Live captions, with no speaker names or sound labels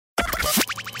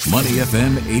Money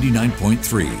FM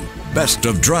 89.3. Best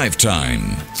of drive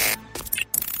time.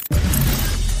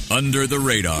 Under the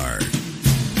radar.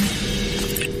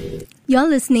 You're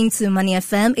listening to Money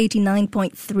FM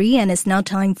 89.3 and it's now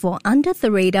time for Under the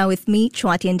Radar with me,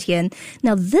 Chua Tian Tian.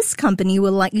 Now, this company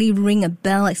will likely ring a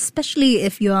bell, especially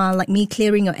if you are like me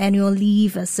clearing your annual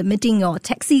leave, submitting your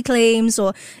taxi claims,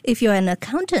 or if you're an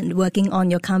accountant working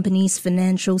on your company's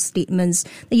financial statements.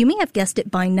 Now, you may have guessed it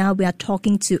by now, we are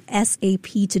talking to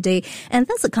SAP today, and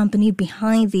that's a company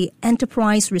behind the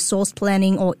Enterprise Resource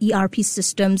Planning or ERP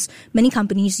systems many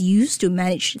companies use to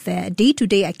manage their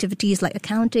day-to-day activities like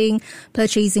accounting,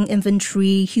 purchasing,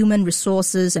 inventory, human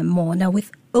resources, and more. Now, with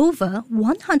over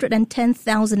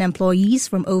 110,000 employees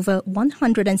from over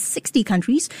 160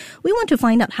 countries, we want to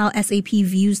find out how SAP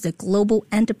views the global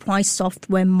enterprise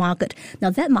software market. Now,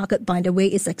 that market, by the way,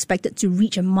 is expected to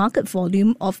reach a market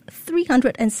volume of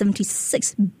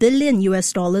 $376 billion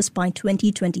by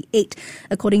 2028,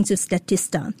 according to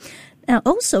Statista. Now,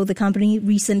 also, the company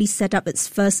recently set up its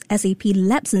first SAP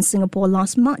labs in Singapore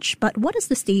last March. But what is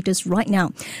the status right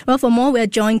now? Well, for more, we're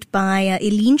joined by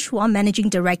Eileen Chua, Managing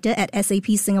Director at SAP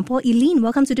Singapore. Eileen,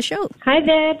 welcome to the show. Hi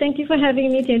there. Thank you for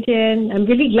having me, Tian Tian. I'm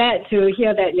really glad to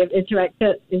hear that you've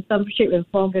interacted in some shape and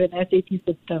form with an SAP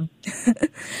system.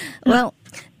 Well,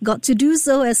 got to do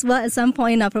so as well at some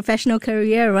point in our professional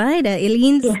career, right,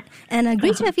 Eileen? Yeah. And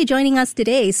great to have you joining us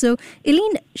today. So,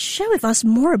 Eileen, share with us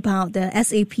more about the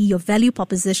SAP, your value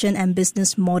proposition and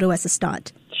business model as a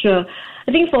start. Sure.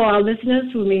 I think for our listeners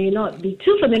who may not be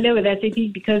too familiar with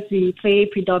SAP because we play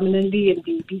predominantly in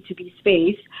the B2B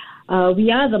space,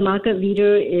 we are the market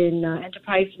leader in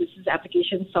enterprise business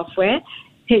application software,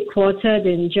 headquartered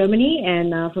in Germany,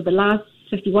 and for the last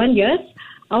 51 years,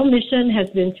 our mission has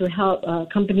been to help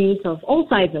companies of all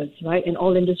sizes, right, in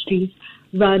all industries,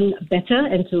 run better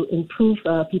and to improve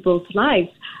people's lives.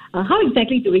 How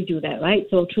exactly do we do that, right?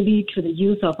 So truly through the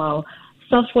use of our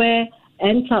software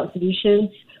and cloud solutions,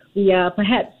 we are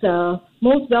perhaps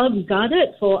most well regarded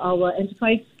for our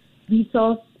enterprise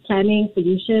resource planning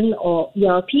solution or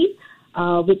ERP,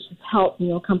 which has helped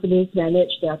companies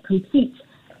manage their complete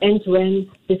end-to-end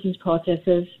business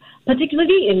processes,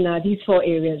 particularly in these four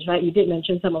areas, right? You did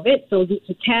mention some of it. So lead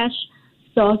to cash,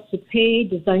 source to pay,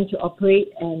 design to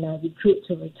operate, and recruit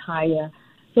to retire.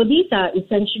 So these are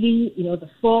essentially, the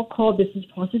four core business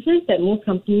processes that most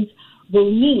companies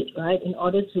will need, right, in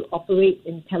order to operate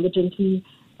intelligently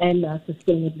and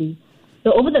sustainably.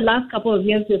 So over the last couple of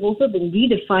years, we've also been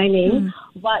redefining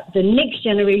what the next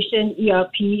generation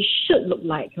ERP should look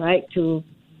like, right, to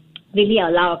really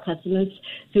allow our customers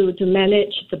to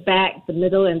manage the back, the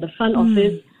middle, and the front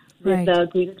office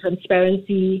with greater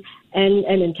transparency and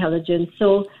intelligence.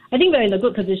 So I think we're in a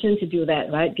good position to do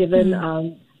that, right, given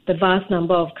the vast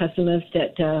number of customers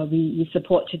that we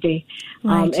support today.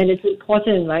 Right. And it's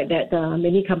important, right, that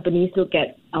many companies look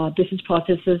at business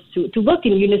processes to work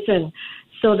in unison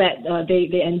so that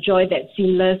they enjoy that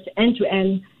seamless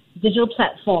end-to-end digital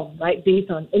platform, right,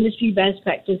 based on industry best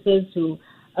practices to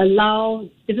allow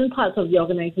different parts of the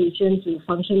organization to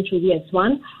function truly as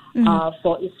one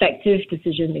for effective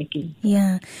decision-making.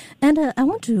 Yeah. And I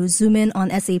want to zoom in on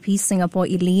SAP Singapore,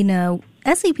 Eileen.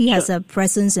 SAP has a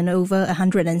presence in over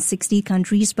 160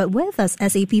 countries, but where does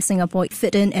SAP Singapore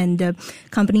fit in and the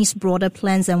company's broader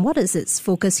plans, and what is its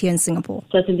focus here in Singapore?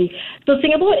 Certainly. So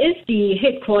Singapore is the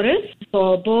headquarters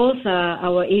for both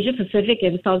our Asia-Pacific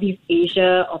and Southeast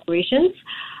Asia operations.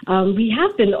 We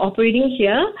have been operating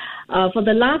here for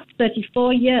the last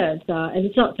 34 years, and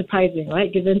it's not surprising,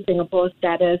 right, given Singapore's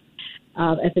status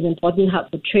as an important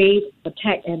hub for trade, for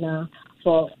tech, and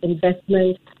for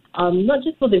investment. Not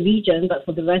just for the region, but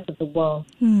for the rest of the world.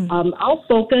 Our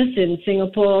focus in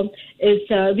Singapore is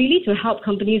really to help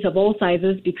companies of all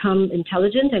sizes become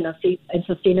intelligent and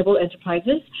sustainable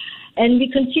enterprises. And we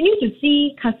continue to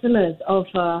see customers of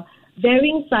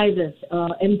varying sizes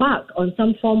embark on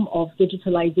some form of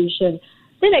digitalization.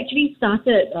 That actually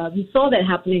started, we saw that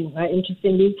happening, right,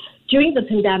 interestingly, during the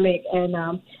pandemic. And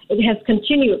it has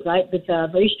continued, right, with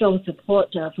very strong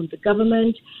support from the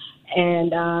government.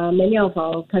 And many of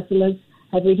our customers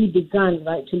have already begun,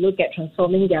 right, to look at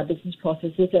transforming their business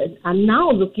processes and are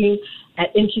now looking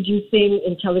at introducing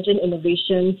intelligent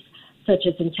innovations such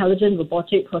as intelligent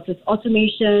robotic process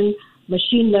automation,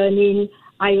 machine learning,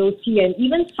 IoT, and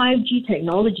even 5G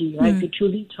technology, right, to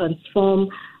truly transform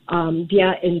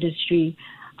their industry.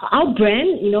 Our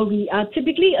brand, we are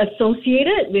typically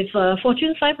associated with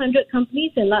Fortune 500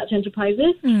 companies and large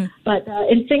enterprises. But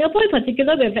in Singapore in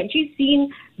particular, we've actually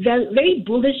seen very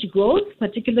bullish growth,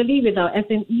 particularly with our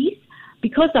SMEs,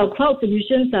 because our cloud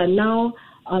solutions are now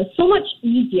so much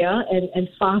easier and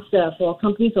faster for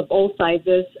companies of all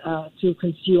sizes to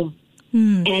consume.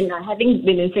 And having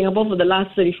been in Singapore for the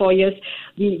last 34 years,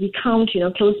 we count,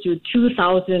 close to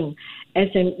 2,000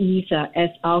 SMEs as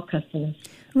our customers.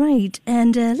 Right.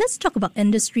 And let's talk about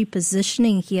industry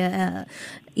positioning here.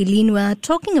 Eileen, we're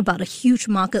talking about a huge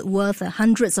market worth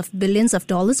hundreds of billions of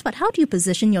dollars, but how do you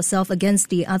position yourself against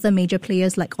the other major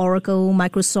players like Oracle,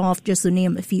 Microsoft, just to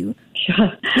name a few?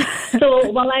 Sure.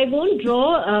 So while I won't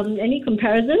draw any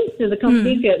comparisons to the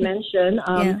companies you had mentioned,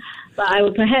 but I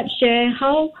will perhaps share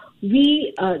how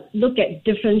we look at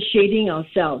differentiating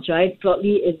ourselves, right,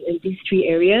 broadly in these three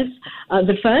areas.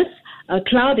 The first,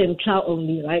 cloud and cloud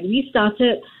only, right? We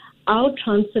started our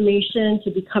transformation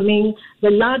to becoming the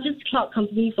largest cloud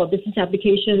company for business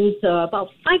applications about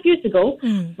 5 years ago,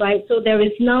 right? So there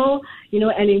is now,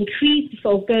 an increased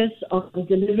focus on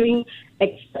delivering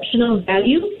exceptional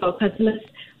value for our customers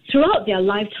throughout their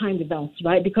lifetime with us,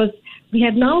 right? Because we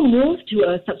have now moved to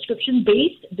a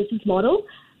subscription-based business model.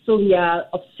 So we are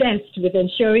obsessed with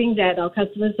ensuring that our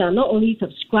customers are not only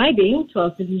subscribing to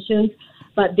our solutions,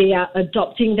 but they are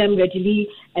adopting them readily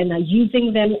and are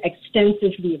using them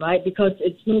extensively, right? Because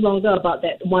it's no longer about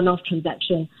that one-off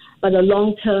transaction, but a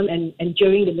long-term and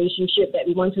enduring relationship that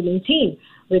we want to maintain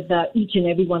with each and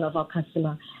every one of our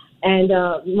customers. And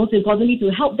most importantly,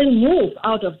 to help them move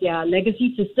out of their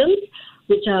legacy systems,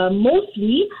 which are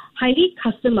mostly highly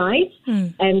customized.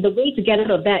 And the way to get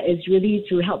out of that is really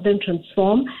to help them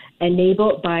transform,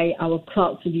 enabled by our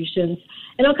cloud solutions.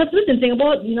 And our customers in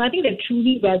Singapore, I think they've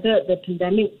truly weathered the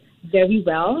pandemic very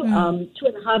well.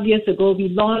 2.5 years ago, we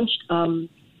launched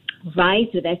RISE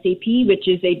with SAP, which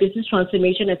is a business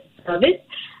transformation as a service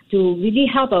to really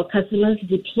help our customers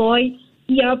deploy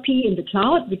ERP in the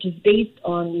cloud, which is based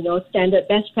on, standard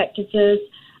best practices,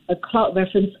 a cloud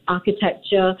reference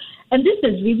architecture. And this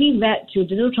has really led to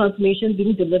digital transformation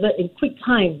being delivered in quick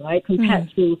time, right, compared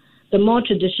to the more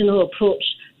traditional approach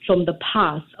from the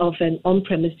past of an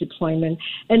on-premise deployment.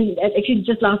 And actually,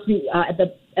 just last week, at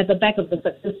the back of the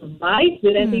success of RISE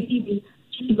with SAP, we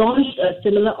just launched a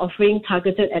similar offering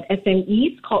targeted at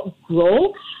SMEs called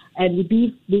Grow. And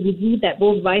we believe that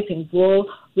both RISE and Grow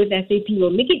with SAP will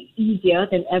make it easier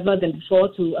than ever than before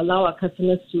to allow our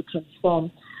customers to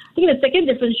transform. I think the second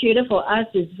differentiator for us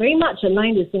is very much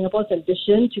aligned with Singapore's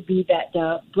ambition to be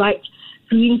that bright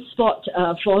green spot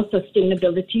for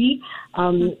sustainability.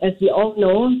 As we all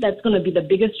know, that's going to be the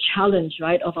biggest challenge,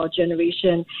 right, of our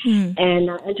generation. And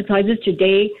enterprises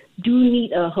today do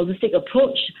need a holistic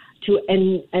approach to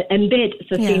embed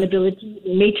sustainability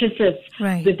matrices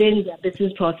within their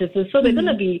business processes. So we're going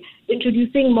to be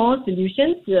introducing more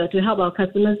solutions to help our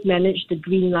customers manage the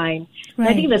green line. Right.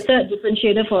 I think the third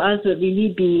differentiator for us would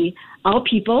really be our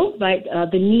people, right?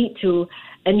 The need to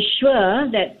ensure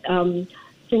that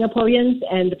Singaporeans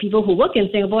and the people who work in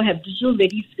Singapore have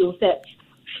digital-ready skill sets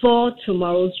for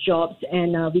tomorrow's jobs.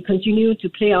 And we continue to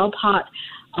play our part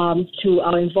to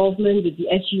our involvement with the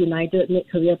SG United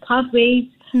Mid-Career Pathways,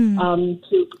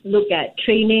 to look at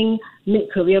training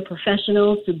mid-career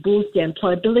professionals to boost their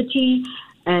employability.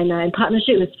 And in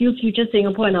partnership with Skills Future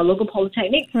Singapore and our local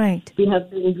polytechnic, we have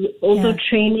been also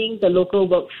training the local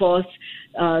workforce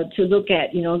to look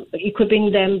at,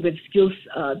 equipping them with skills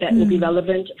that will be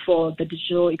relevant for the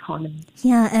digital economy.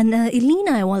 Yeah, and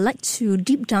Elena, I would like to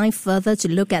deep dive further to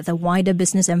look at the wider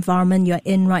business environment you're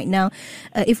in right now.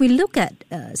 If we look at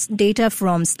data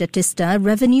from Statista,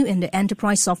 revenue in the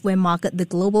enterprise software market, the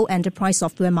global enterprise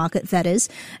software market that is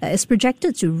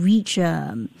projected to reach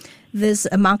there's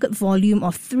a market volume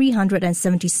of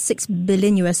 $376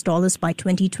 billion by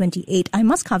 2028. I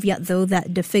must caveat, though,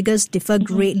 that the figures differ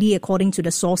greatly according to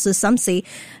the sources. Some say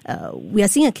we are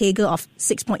seeing a CAGR of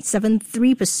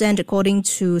 6.73% according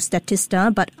to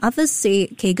Statista, but others say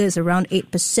CAGR is around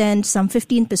 8%, some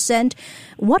 15%.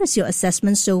 What is your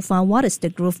assessment so far? What is the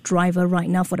growth driver right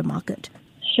now for the market?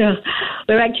 Sure.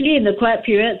 We're actually in the quiet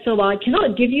period, so while I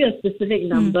cannot give you a specific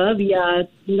number, we are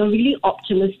really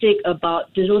optimistic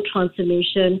about digital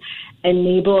transformation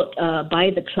enabled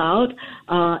by the cloud.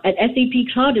 At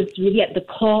SAP, cloud is really at the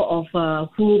core of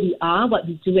who we are, what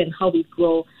we do, and how we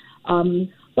grow.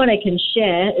 What I can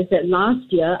share is that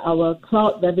last year, our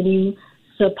cloud revenue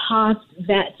surpassed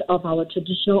that of our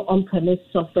traditional on-premise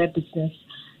software business.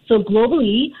 So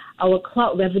globally, our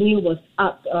cloud revenue was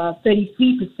up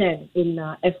 33% in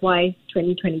FY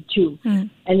 2022. And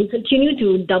we continue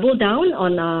to double down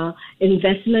on our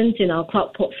investment in our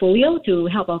cloud portfolio to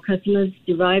help our customers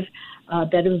derive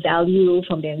better value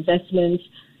from their investments,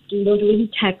 to really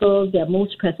tackle their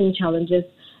most pressing challenges.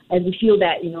 And we feel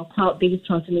that, cloud-based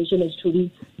transformation is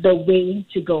truly the way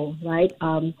to go, right?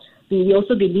 We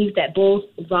also believe that both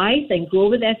Rise and Grow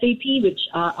with SAP, which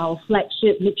are our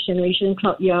flagship next generation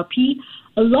cloud ERP,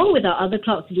 along with our other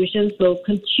cloud solutions, will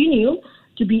continue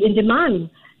to be in demand,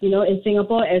 in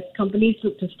Singapore as companies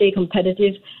look to stay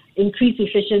competitive, increase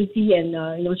efficiency,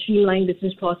 and streamline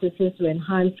business processes to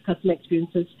enhance customer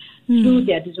experiences through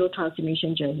their digital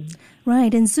transformation journey.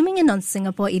 Right. And zooming in on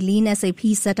Singapore, Eileen, SAP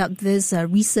set up this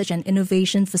research and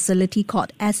innovation facility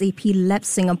called SAP Lab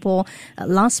Singapore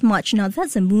last March. Now,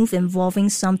 that's a move involving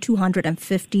some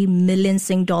 250 million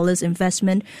Sing dollars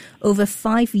investment over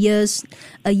 5 years.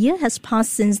 A year has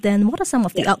passed since then. What are some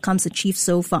of the outcomes achieved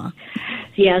so far?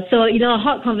 Yeah, so, a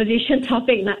hot conversation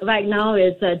topic right now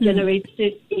is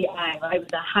generative AI, right, with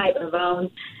the hype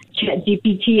around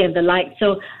ChatGPT and the like.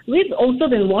 So we've also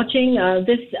been watching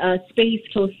this space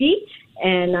closely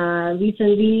and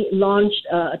recently launched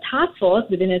a task force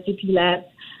within SAP Labs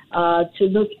to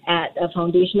look at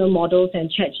foundational models and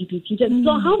ChatGPT to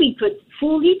explore how we could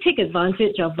fully take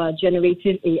advantage of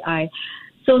generative AI.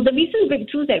 So the recent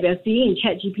breakthroughs that we're seeing in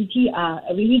ChatGPT are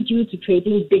really due to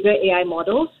creating bigger AI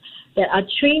models that are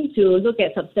trained to look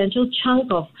at substantial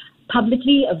chunk of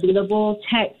publicly available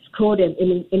text, code, and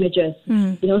images,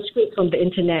 straight from the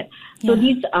internet. So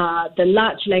these are the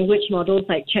large language models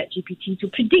like ChatGPT to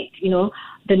predict,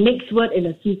 the next word in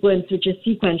a sequence, which is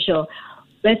sequential.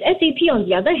 Whereas SAP, on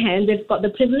the other hand, they've got the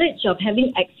privilege of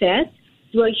having access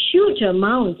to a huge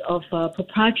amount of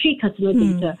proprietary customer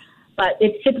data, but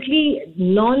it's typically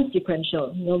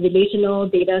non-sequential, relational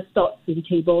data stored in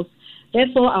tables.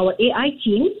 Therefore, our AI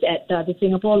teams at the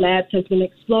Singapore Labs has been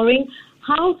exploring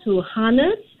how to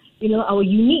harness, our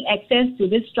unique access to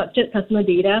this structured customer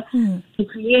data to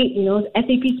create,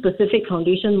 SAP-specific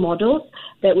foundation models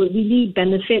that would really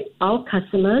benefit our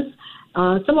customers.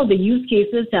 Some of the use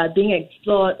cases that are being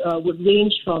explored would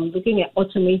range from looking at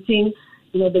automating,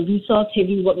 the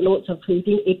resource-heavy workloads of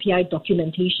creating API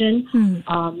documentation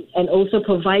and also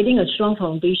providing a strong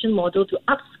foundation model to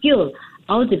upskill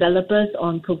our developers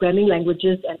on programming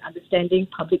languages and understanding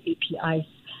public APIs.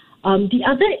 The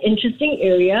other interesting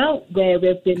area where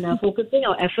we've been focusing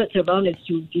our efforts around is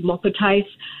to democratize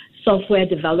software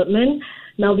development.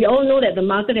 Now, we all know that the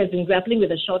market has been grappling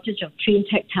with a shortage of trained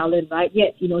tech talent, right?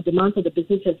 Yet, demand for the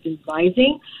business has been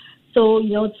rising. So,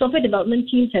 software development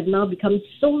teams have now become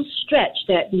so stretched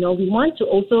that, we want to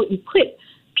also equip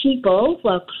people who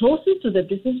are closest to the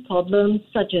business problems,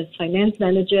 such as finance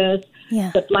managers,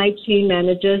 supply chain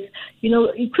managers,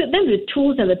 equip them with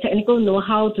tools and the technical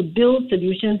know-how to build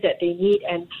solutions that they need.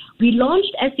 And we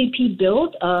launched SAP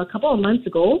Build a couple of months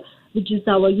ago, which is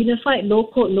our unified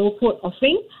low-code, no-code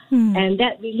offering. And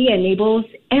that really enables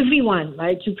everyone,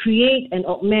 right, to create and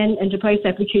augment enterprise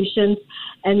applications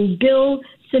and build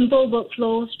simple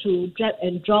workflows to drag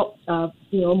and drop,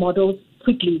 models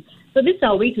quickly. So this is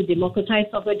our way to democratize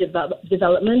software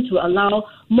development to allow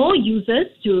more users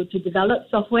to develop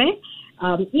software,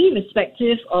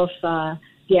 irrespective of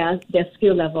their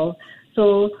skill level.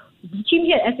 So the team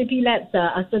here at SAP Labs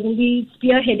are certainly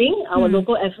spearheading our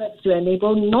local efforts to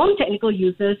enable non-technical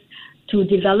users to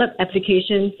develop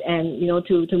applications and,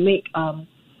 to make,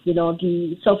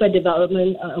 the software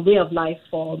development a way of life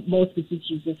for most business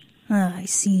users. I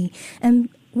see. And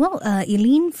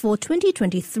Eileen, for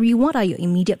 2023, what are your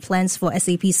immediate plans for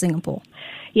SAP Singapore?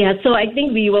 Yeah, so I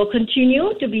think we will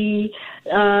continue to be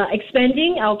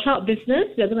expanding our cloud business.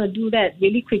 We're going to do that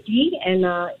really quickly. And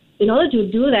in order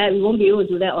to do that, we won't be able to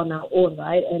do that on our own,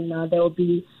 right? And there will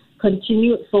be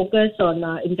continued focus on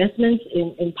investments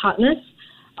in partners.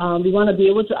 We want to be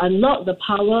able to unlock the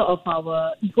power of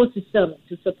our ecosystem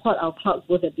to support our cloud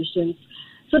growth ambitions.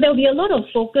 So there will be a lot of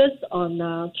focus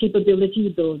on capability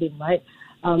building, right?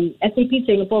 SAP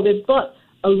Singapore, we've got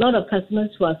a lot of customers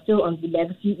who are still on the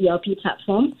legacy ERP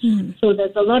platform. So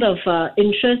there's a lot of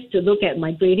interest to look at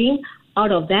migrating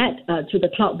out of that to the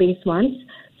cloud-based ones.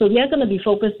 So we are going to be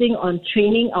focusing on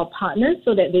training our partners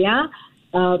so that they are,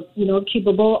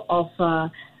 capable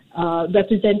of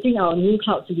representing our new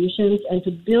cloud solutions and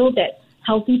to build that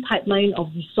healthy pipeline of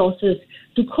resources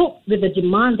to cope with the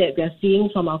demand that we are seeing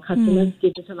from our customers'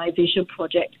 digitalization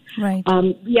project. Right.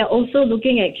 We are also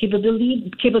looking at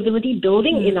capability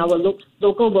building in our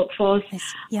local workforce,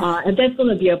 and that's going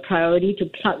to be a priority to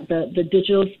plug the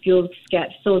digital skills gap.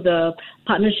 So the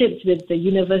partnerships with the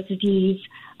universities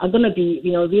are going to be,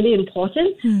 really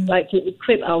important, like to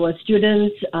equip our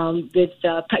students with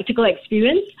practical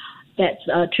experience that's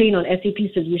trained on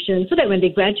SAP solutions so that when they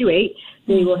graduate,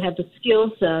 they will have the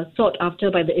skills sought after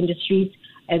by the industries,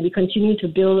 and we continue to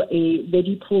build a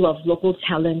ready pool of local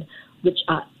talent which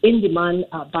are in demand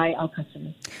by our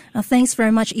customers. Thanks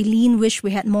very much, Eileen. Wish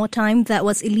we had more time. That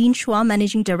was Eileen Chua,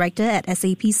 Managing Director at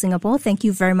SAP Singapore. Thank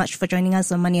you very much for joining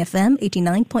us on Money FM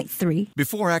 89.3.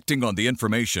 Before acting on the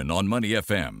information on Money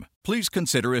FM, please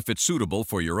consider if it's suitable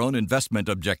for your own investment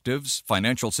objectives,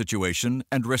 financial situation,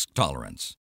 and risk tolerance.